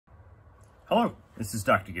Hello, this is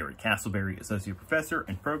Dr. Garret, Castleberry, Associate Professor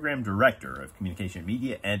and Program Director of Communication,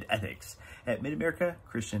 Media, and Ethics at Mid-America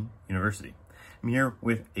Christian University. I'm here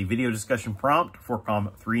with a video discussion prompt for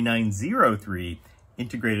COM 3903,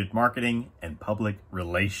 Integrated Marketing and Public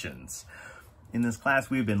Relations. In this class,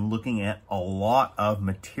 we've been looking at a lot of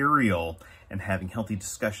material and having healthy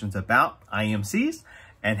discussions about IMCs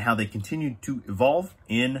and how they continue to evolve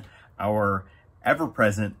in our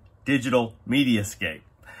ever-present digital mediascape.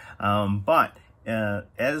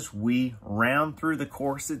 As we round through the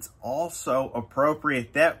course, it's also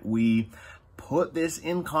appropriate that we put this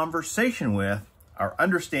in conversation with our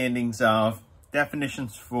understandings of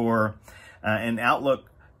definitions for and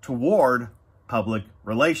outlook toward public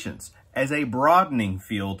relations as a broadening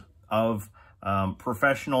field of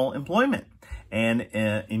professional employment and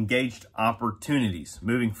engaged opportunities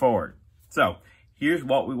moving forward. So here's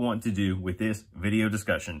what we want to do with this video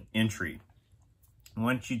discussion entry. I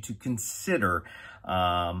want you to consider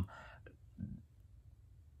a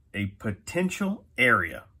potential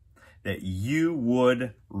area that you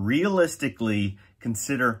would realistically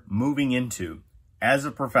consider moving into as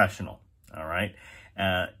a professional, all right,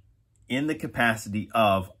 in the capacity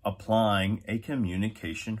of applying a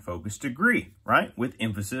communication-focused degree, right, with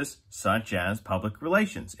emphasis such as public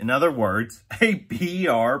relations. In other words, a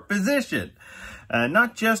PR position.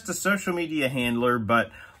 Not just a social media handler, but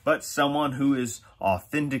someone who is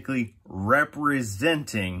authentically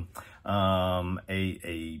representing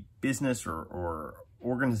a business or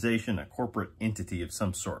organization, a corporate entity of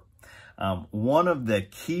some sort. One of the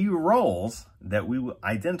key roles that we will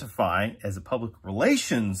identify as a public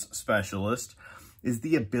relations specialist is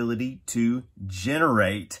the ability to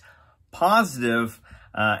generate positive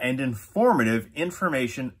and informative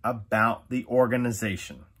information about the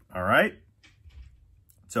organization. All right?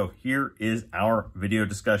 So here is our video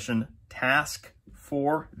discussion task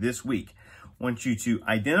for this week. I want you to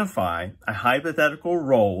identify a hypothetical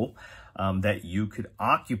role that you could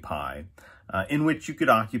occupy, in which you could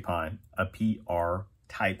occupy a PR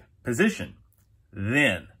type position.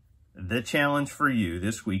 Then the challenge for you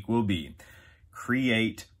this week will be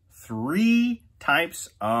create 3 types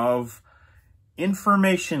of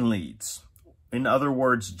information leads. In other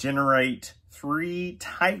words, generate 3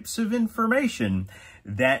 types of information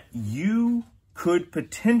that you could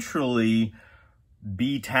potentially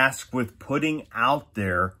be tasked with putting out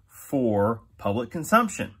there for public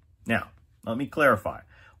consumption. Now, let me clarify.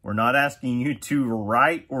 We're not asking you to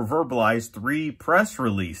write or verbalize 3 press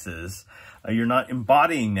releases. You're not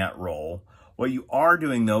embodying that role. What you are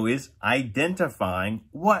doing, though, is identifying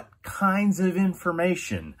what kinds of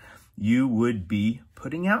information you would be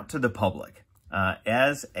putting out to the public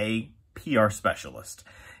as a PR specialist.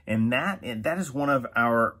 And that is one of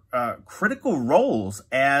our critical roles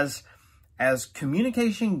as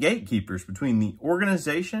communication gatekeepers between the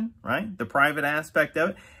organization, right, the private aspect of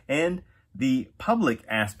it, and the public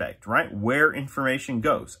aspect, right, where information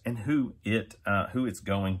goes and who it's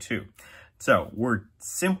going to. So we're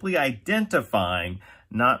simply identifying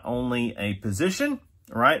not only a position,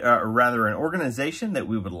 right, or rather an organization that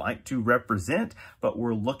we would like to represent, but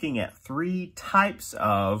we're looking at 3 types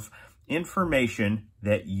of information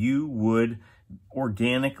that you would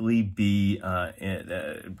organically be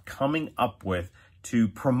coming up with to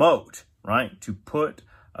promote, right, to put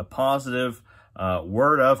a positive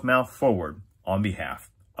word of mouth forward on behalf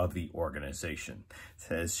of the organization.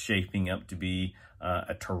 It is shaping up to be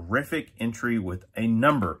a terrific entry with a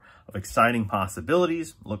number of exciting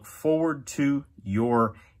possibilities. Look forward to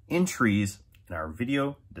your entries in our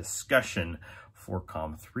video discussion for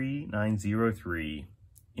COM 3903,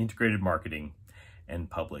 Integrated Marketing and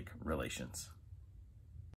Public Relations.